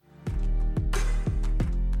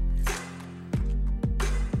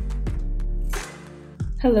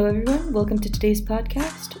Hello everyone, welcome to today's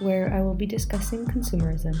podcast where I will be discussing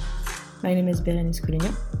consumerism. My name is Berenice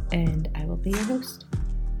Collignon and I will be your host.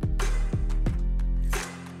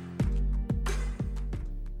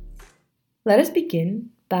 Let us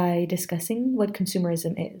begin by discussing what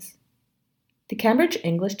consumerism is. The Cambridge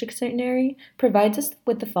English Dictionary provides us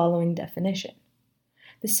with the following definition: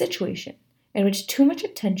 the situation in which too much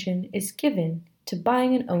attention is given to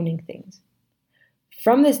buying and owning things.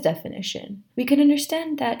 From this definition, we can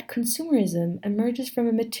understand that consumerism emerges from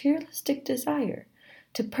a materialistic desire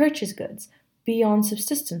to purchase goods beyond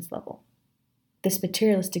subsistence level. This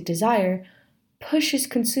materialistic desire pushes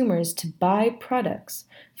consumers to buy products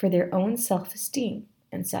for their own self-esteem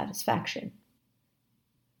and satisfaction.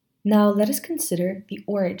 Now let us consider the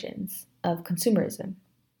origins of consumerism.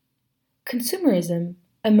 Consumerism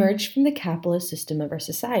emerged from the capitalist system of our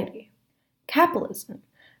society. Capitalism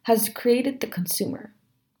has created the consumer.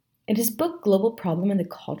 In his book Global Problem and the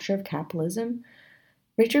Culture of Capitalism,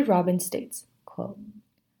 Richard Robbins states, quote,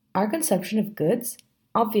 "Our consumption of goods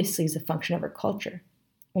obviously is a function of our culture.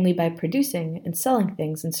 Only by producing and selling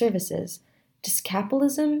things and services does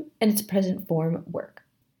capitalism in its present form work.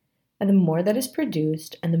 And the more that is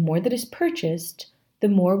produced and the more that is purchased, the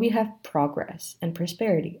more we have progress and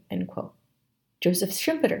prosperity," end quote. Joseph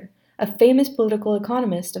Schumpeter, a famous political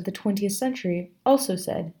economist of the 20th century, also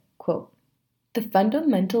said, quote, "The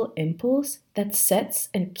fundamental impulse that sets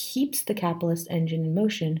and keeps the capitalist engine in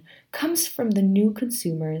motion comes from the new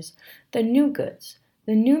consumers, the new goods,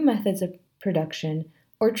 the new methods of production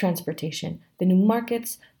or transportation, the new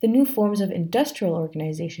markets, the new forms of industrial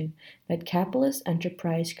organization that capitalist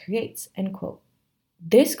enterprise creates," end quote.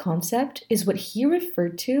 This concept is what he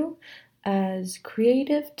referred to as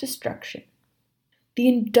creative destruction. The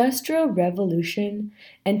Industrial Revolution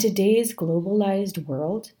and today's globalized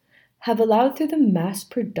world have allowed, through the mass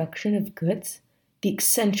production of goods, the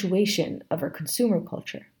accentuation of our consumer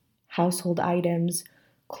culture. Household items,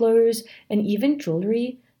 clothes, and even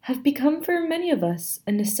jewelry have become for many of us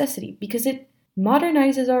a necessity because it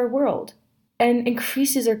modernizes our world and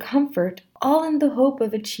increases our comfort, all in the hope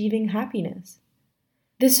of achieving happiness.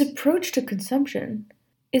 This approach to consumption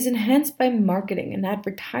is enhanced by marketing and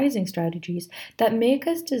advertising strategies that make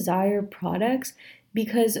us desire products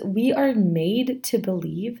because we are made to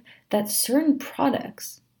believe that certain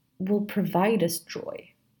products will provide us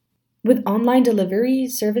joy. With online delivery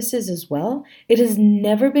services as well, it has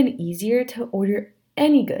never been easier to order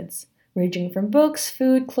any goods, ranging from books,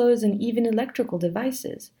 food, clothes, and even electrical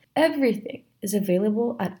devices. Everything is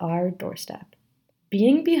available at our doorstep.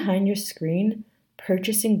 Being behind your screen,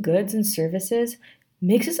 purchasing goods and services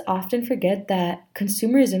makes us often forget that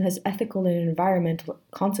consumerism has ethical and environmental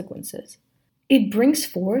consequences. It brings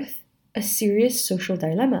forth a serious social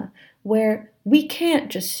dilemma where we can't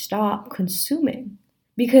just stop consuming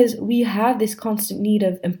because we have this constant need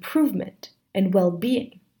of improvement and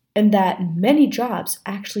well-being, and that many jobs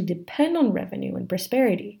actually depend on revenue and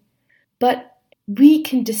prosperity. But we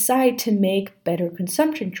can decide to make better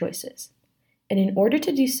consumption choices. And in order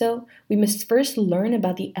to do so, we must first learn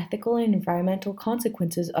about the ethical and environmental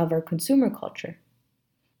consequences of our consumer culture.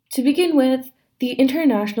 To begin with, the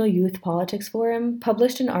International Youth Politics Forum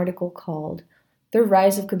published an article called "The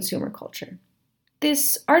Rise of Consumer Culture."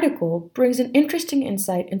 This article brings an interesting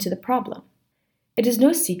insight into the problem. It is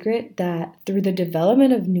no secret that through the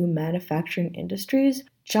development of new manufacturing industries,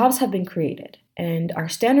 jobs have been created and our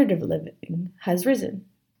standard of living has risen.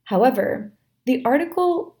 However, the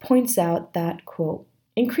article points out that, quote,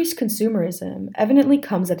 "Increased consumerism evidently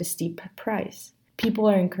comes at a steep price. People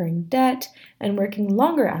are incurring debt and working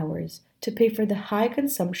longer hours to pay for the high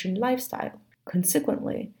consumption lifestyle.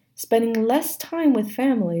 Consequently, spending less time with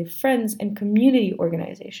family, friends, and community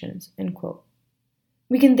organizations," end quote.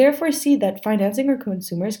 We can therefore see that financing our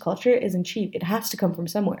consumers' culture isn't cheap. It has to come from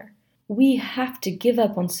somewhere. We have to give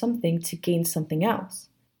up on something to gain something else.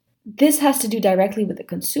 This has to do directly with the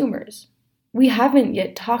consumers. We haven't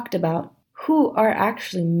yet talked about who are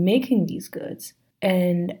actually making these goods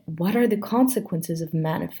and what are the consequences of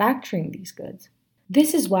manufacturing these goods.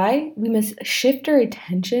 This is why we must shift our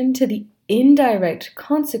attention to the indirect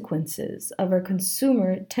consequences of our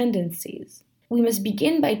consumer tendencies. We must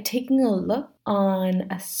begin by taking a look on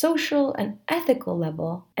a social and ethical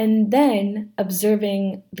level and then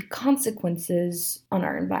observing the consequences on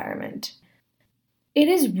our environment. It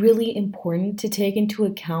is really important to take into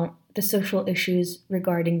account the social issues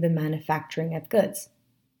regarding the manufacturing of goods,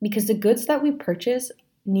 because the goods that we purchase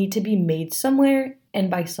need to be made somewhere and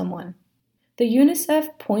by someone. The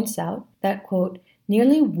UNICEF points out that, quote,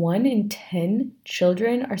 "Nearly 1 in 10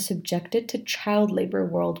 children are subjected to child labor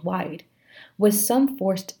worldwide, with some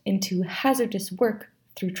forced into hazardous work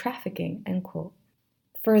through trafficking, end quote.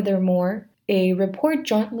 Furthermore, a report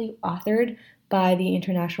jointly authored by the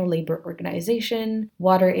International Labour Organization,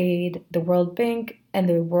 WaterAid, the World Bank, and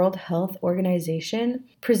the World Health Organization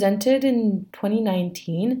presented in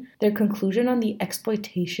 2019 their conclusion on the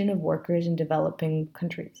exploitation of workers in developing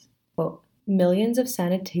countries. Quote, millions of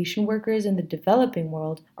sanitation workers in the developing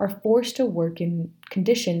world are forced to work in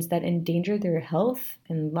conditions that endanger their health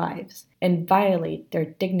and lives and violate their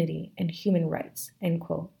dignity and human rights, end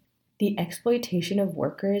quote. The exploitation of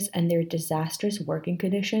workers and their disastrous working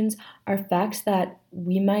conditions are facts that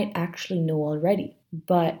we might actually know already.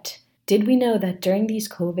 But did we know that during these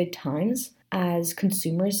COVID times, as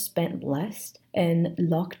consumers spent less and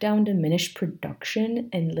lockdown diminished production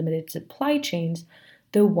and limited supply chains,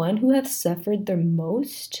 the one who have suffered the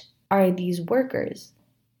most are these workers?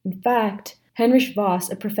 In fact, Heinrich Voss,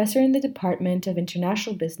 a professor in the Department of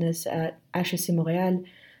International Business at HEC Montréal,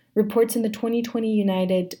 reports in the 2020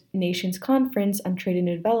 United Nations Conference on Trade and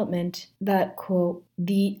Development that, quote,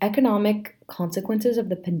 the economic consequences of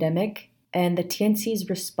the pandemic and the TNC's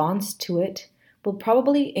response to it will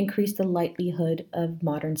probably increase the likelihood of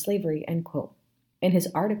modern slavery, end quote. In his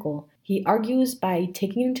article, he argues by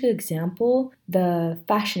taking into example the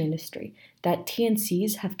fashion industry that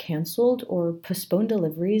TNCs have canceled or postponed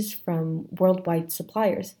deliveries from worldwide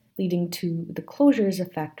suppliers, leading to the closures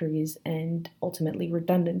of factories and ultimately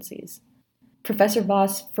redundancies. Professor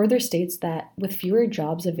Voss further states that with fewer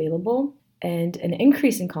jobs available and an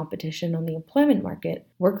increase in competition on the employment market,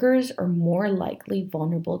 workers are more likely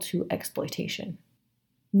vulnerable to exploitation.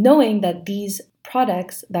 Knowing that these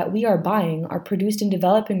products that we are buying are produced in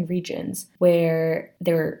developing regions where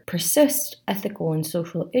there persist ethical and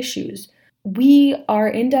social issues, we are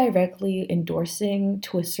indirectly endorsing,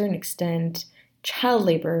 to a certain extent, child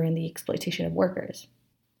labor and the exploitation of workers.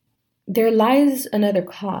 There lies another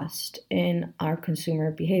cost in our consumer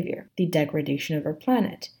behavior, the degradation of our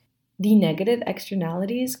planet. The negative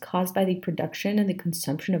externalities caused by the production and the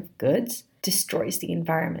consumption of goods destroys the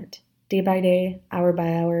environment, day by day, hour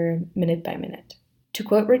by hour, minute by minute. To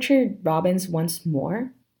quote Richard Robbins once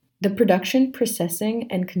more, the production, processing,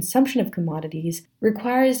 and consumption of commodities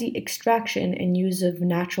requires the extraction and use of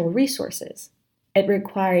natural resources. It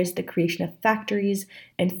requires the creation of factories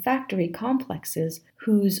and factory complexes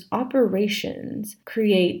whose operations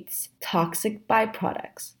creates toxic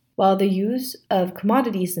byproducts, while the use of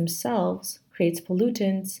commodities themselves creates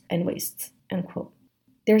pollutants and wastes, end quote.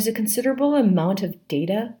 There's a considerable amount of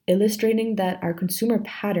data illustrating that our consumer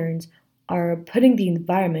patterns are putting the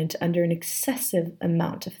environment under an excessive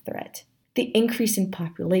amount of threat. The increase in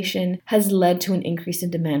population has led to an increase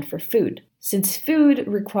in demand for food. Since food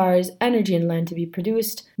requires energy and land to be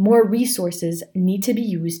produced, more resources need to be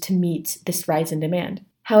used to meet this rise in demand.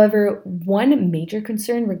 However, one major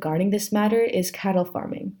concern regarding this matter is cattle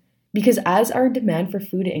farming, because as our demand for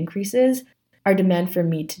food increases, our demand for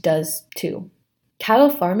meat does too. Cattle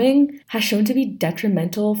farming has shown to be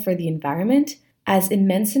detrimental for the environment, as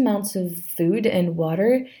immense amounts of food and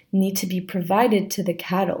water need to be provided to the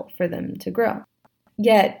cattle for them to grow.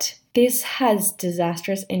 Yet, this has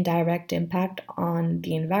disastrous indirect impact on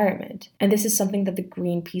the environment. And this is something that the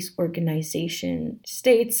Greenpeace organization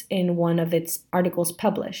states in one of its articles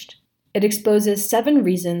published. It exposes 7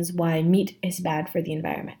 reasons why meat is bad for the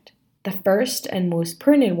environment. The first and most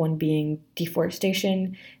pertinent one being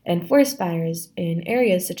deforestation and forest fires in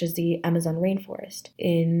areas such as the Amazon rainforest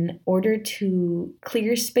in order to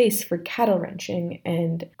clear space for cattle ranching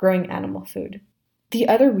and growing animal food. The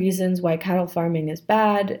other reasons why cattle farming is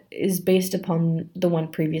bad is based upon the one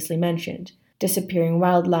previously mentioned: disappearing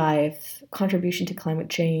wildlife, contribution to climate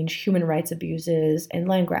change, human rights abuses, and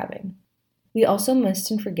land grabbing. We also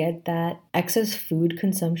mustn't forget that excess food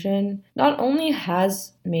consumption not only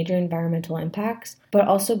has major environmental impacts, but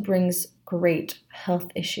also brings great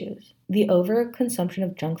health issues. The overconsumption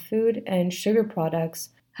of junk food and sugar products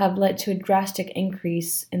have led to a drastic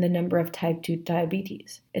increase in the number of type 2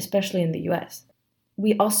 diabetes, especially in the US.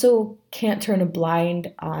 We also can't turn a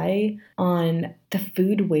blind eye on the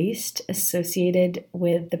food waste associated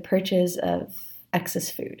with the purchase of excess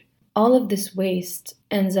food. All of this waste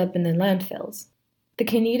ends up in the landfills. The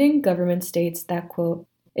Canadian government states that, quote,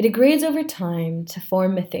 it degrades over time to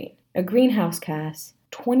form methane, a greenhouse gas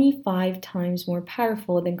 25 times more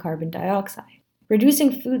powerful than carbon dioxide.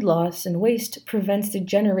 Reducing food loss and waste prevents the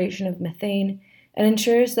generation of methane and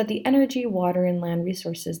ensures that the energy, water, and land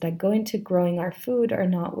resources that go into growing our food are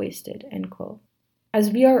not wasted, end quote. As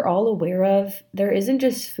we are all aware of, there isn't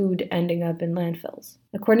just food ending up in landfills.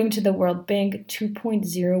 According to the World Bank,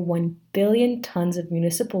 2.01 billion tons of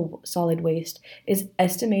municipal solid waste is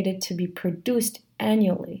estimated to be produced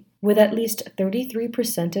annually, with at least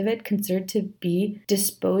 33% of it considered to be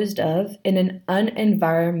disposed of in an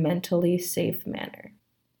unenvironmentally safe manner.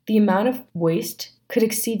 The amount of waste could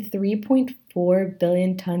exceed 3.4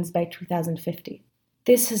 billion tons by 2050.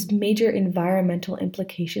 This has major environmental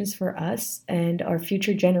implications for us and our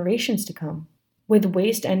future generations to come. With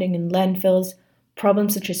waste ending in landfills,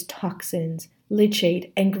 problems such as toxins,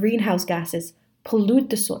 leachate, and greenhouse gases pollute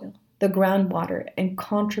the soil, the groundwater, and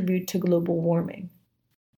contribute to global warming.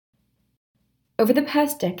 Over the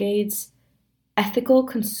past decades, ethical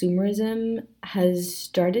consumerism has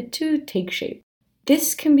started to take shape.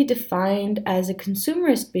 This can be defined as a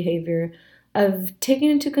consumerist behavior of taking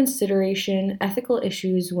into consideration ethical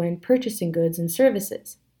issues when purchasing goods and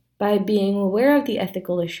services. By being aware of the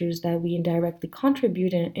ethical issues that we indirectly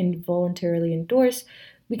contribute and involuntarily endorse,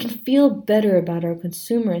 we can feel better about our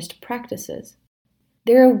consumerist practices.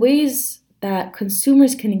 There are ways that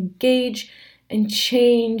consumers can engage and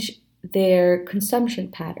change their consumption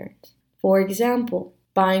patterns. For example,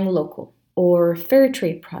 buying local or fair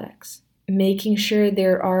trade products, making sure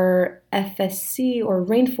there are FSC or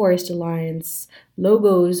Rainforest Alliance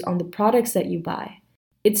logos on the products that you buy.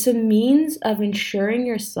 It's a means of ensuring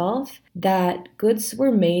yourself that goods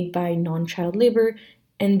were made by non-child labor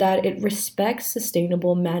and that it respects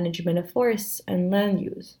sustainable management of forests and land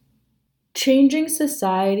use. Changing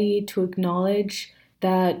society to acknowledge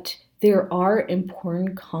that there are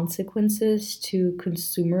important consequences to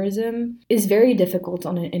consumerism is very difficult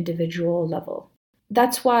on an individual level.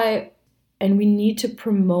 That's why, and we need to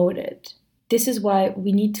promote it. This is why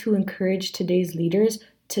we need to encourage today's leaders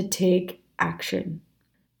to take action.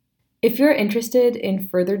 If you're interested in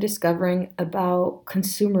further discovering about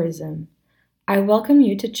consumerism, I welcome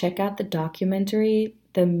you to check out the documentary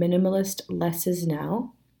The Minimalist Less Is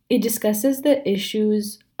Now. It discusses the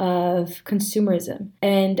issues of consumerism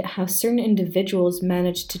and how certain individuals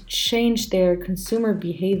manage to change their consumer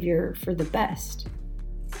behavior for the best.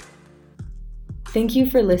 Thank you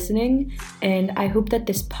for listening, and I hope that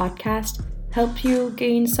this podcast helped you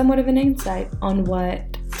gain somewhat of an insight on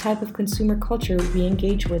what type of consumer culture we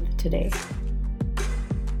engage with today.